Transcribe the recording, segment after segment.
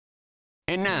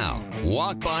And now,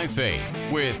 Walk by Faith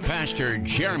with Pastor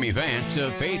Jeremy Vance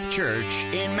of Faith Church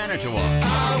in Manitowoc.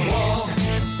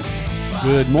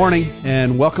 Good morning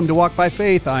and welcome to Walk by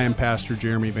Faith. I am Pastor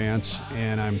Jeremy Vance,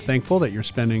 and I'm thankful that you're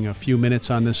spending a few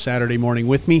minutes on this Saturday morning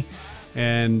with me.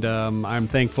 And I'm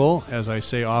thankful, as I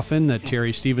say often, that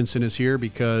Terry Stevenson is here,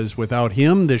 because without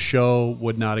him, this show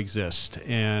would not exist.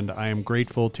 And I am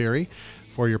grateful, Terry,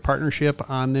 for your partnership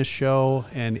on this show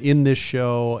and in this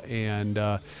show, and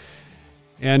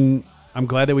I'm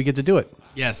glad that we get to do it.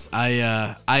 Yes,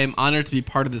 I am honored to be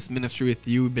part of this ministry with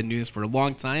you. We've been doing this for a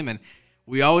long time, and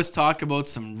we always talk about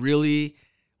some really,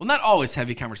 well, not always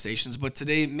heavy conversations, but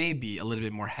today may be a little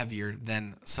bit more heavier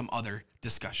than some other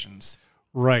discussions.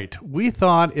 Right. We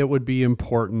thought it would be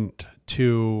important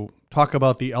to talk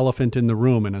about the elephant in the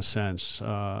room, in a sense.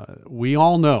 We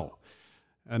all know,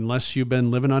 unless you've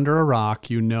been living under a rock,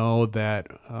 you know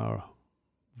that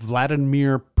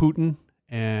Vladimir Putin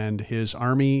and his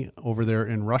army over there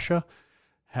in Russia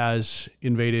has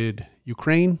invaded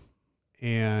Ukraine,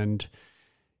 and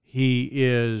he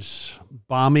is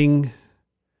bombing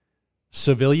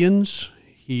civilians.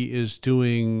 He is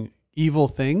doing evil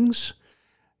things.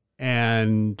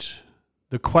 And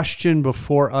the question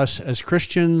before us as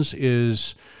Christians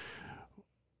is,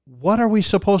 what are we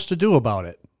supposed to do about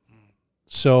it?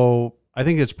 So I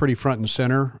think it's pretty front and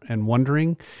center and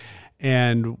wondering.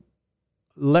 And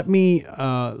let me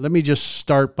just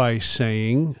start by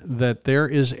saying that there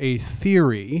is a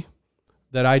theory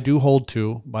that I do hold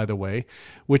to, by the way,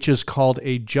 which is called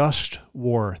a just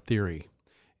war theory.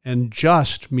 And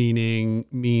just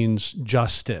means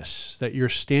justice, that you're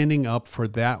standing up for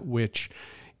that which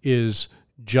is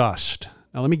just.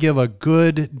 Now, let me give a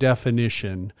good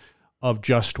definition of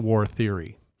just war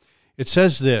theory. It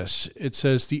says this. It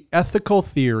says the ethical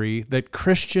theory that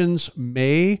Christians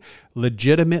may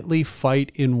legitimately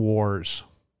fight in wars,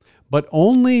 but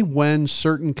only when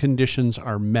certain conditions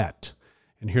are met.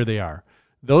 And here they are.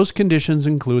 Those conditions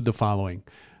include the following.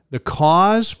 The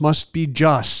cause must be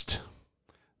just.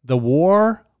 The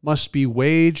war must be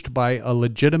waged by a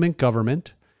legitimate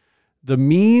government. The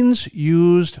means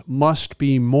used must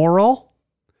be moral.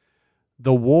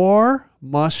 The war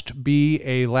must be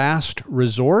a last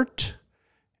resort,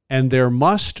 and there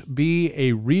must be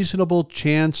a reasonable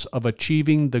chance of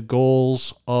achieving the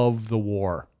goals of the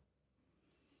war.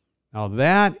 Now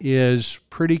that is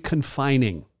pretty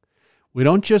confining. We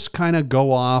don't just kind of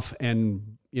go off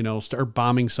and start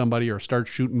bombing somebody or start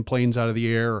shooting planes out of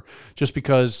the air just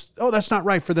because, that's not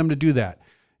right for them to do that.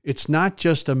 It's not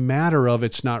just a matter of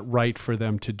it's not right for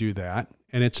them to do that,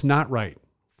 and it's not right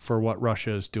for what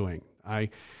Russia is doing.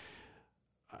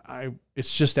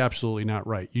 It's just absolutely not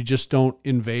right. You just don't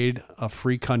invade a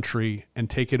free country and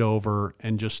take it over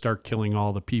and just start killing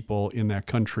all the people in that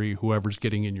country, whoever's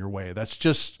getting in your way.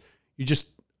 There's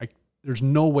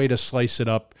no way to slice it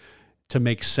up to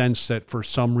make sense that for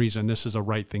some reason this is a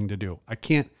right thing to do. I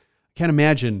can't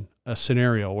imagine a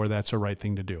scenario where that's a right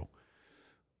thing to do.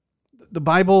 The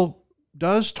Bible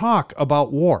does talk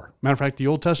about war. Matter of fact, the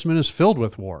Old Testament is filled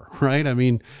with war, right? I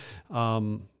mean,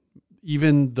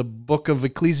 even the book of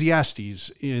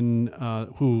Ecclesiastes,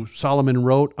 who Solomon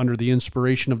wrote under the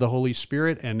inspiration of the Holy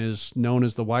Spirit and is known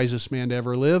as the wisest man to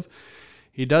ever live,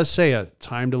 he does say a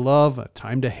time to love, a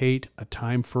time to hate, a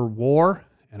time for war,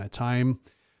 and a time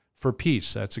for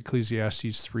peace. That's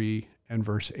Ecclesiastes 3 and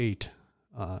verse 8.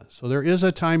 So there is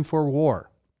a time for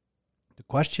war. The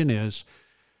question is,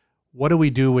 what do we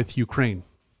do with Ukraine?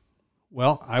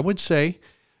 Well, I would say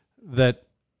that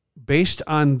based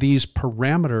on these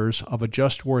parameters of a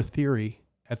just war theory,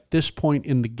 at this point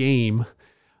in the game,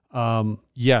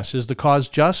 yes, is the cause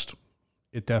just?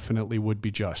 It definitely would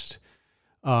be just.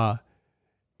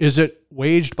 Is it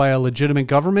waged by a legitimate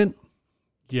government?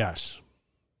 Yes.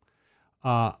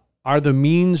 Are the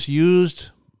means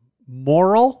used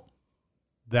moral?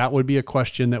 That would be a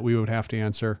question that we would have to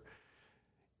answer.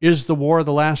 Is the war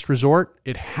the last resort?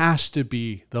 It has to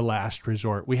be the last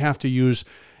resort. We have to use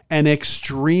an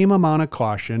extreme amount of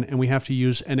caution, and we have to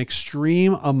use an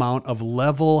extreme amount of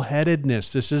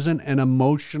level-headedness. This isn't an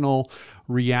emotional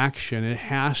reaction. It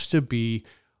has to be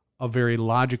a very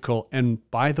logical, and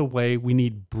by the way, we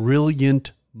need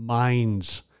brilliant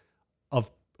minds. Of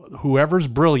whoever's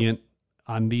brilliant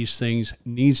on these things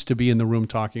needs to be in the room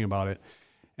talking about it.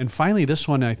 And finally, this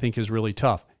one I think is really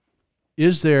tough.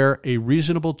 Is there a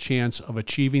reasonable chance of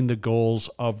achieving the goals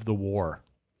of the war?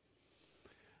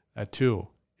 That too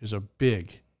is a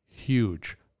big,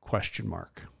 huge question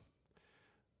mark.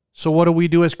 So what do we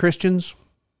do as Christians?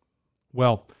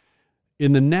 Well,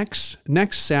 in the next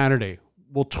Saturday,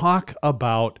 we'll talk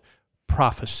about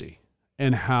prophecy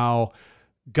and how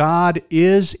God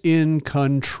is in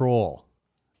control,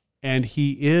 and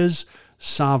he is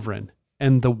sovereign,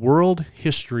 and the world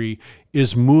history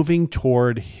is moving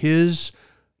toward his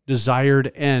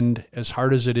desired end, as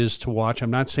hard as it is to watch.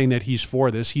 I'm not saying that he's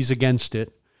for this. He's against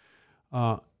it.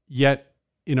 Yet,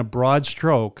 in a broad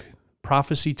stroke,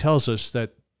 prophecy tells us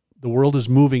that the world is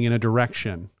moving in a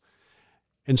direction.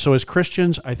 And so as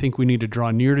Christians, I think we need to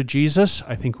draw near to Jesus.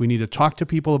 I think we need to talk to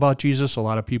people about Jesus. A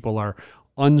lot of people are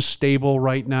unstable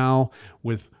right now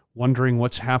with wondering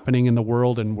what's happening in the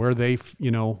world and where they,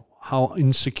 how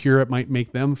insecure it might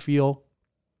make them feel.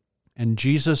 And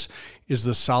Jesus is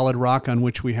the solid rock on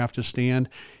which we have to stand.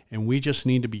 And we just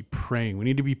need to be praying. We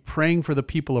need to be praying for the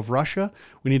people of Russia.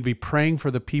 We need to be praying for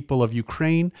the people of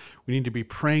Ukraine. We need to be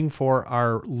praying for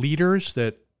our leaders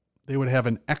that they would have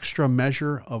an extra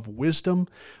measure of wisdom.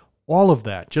 All of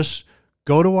that. Just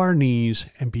go to our knees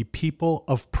and be people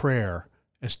of prayer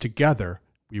as together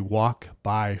we walk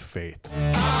by faith.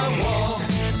 I walk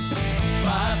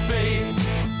by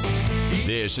faith.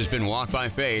 This has been Walk by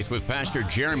Faith with Pastor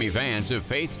Jeremy Vance of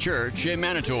Faith Church in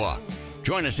Manitowoc.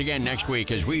 Join us again next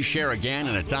week as we share again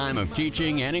in a time of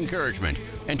teaching and encouragement.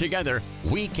 And together,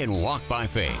 we can walk by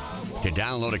faith. To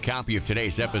download a copy of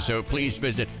today's episode, please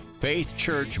visit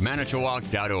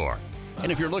faithchurchmanitowoc.org.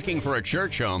 And if you're looking for a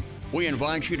church home, we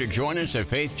invite you to join us at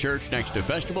Faith Church next to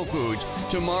Festival Foods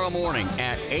tomorrow morning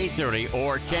at 8:30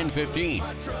 or 10:15.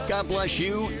 God bless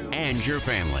you and your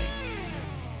family.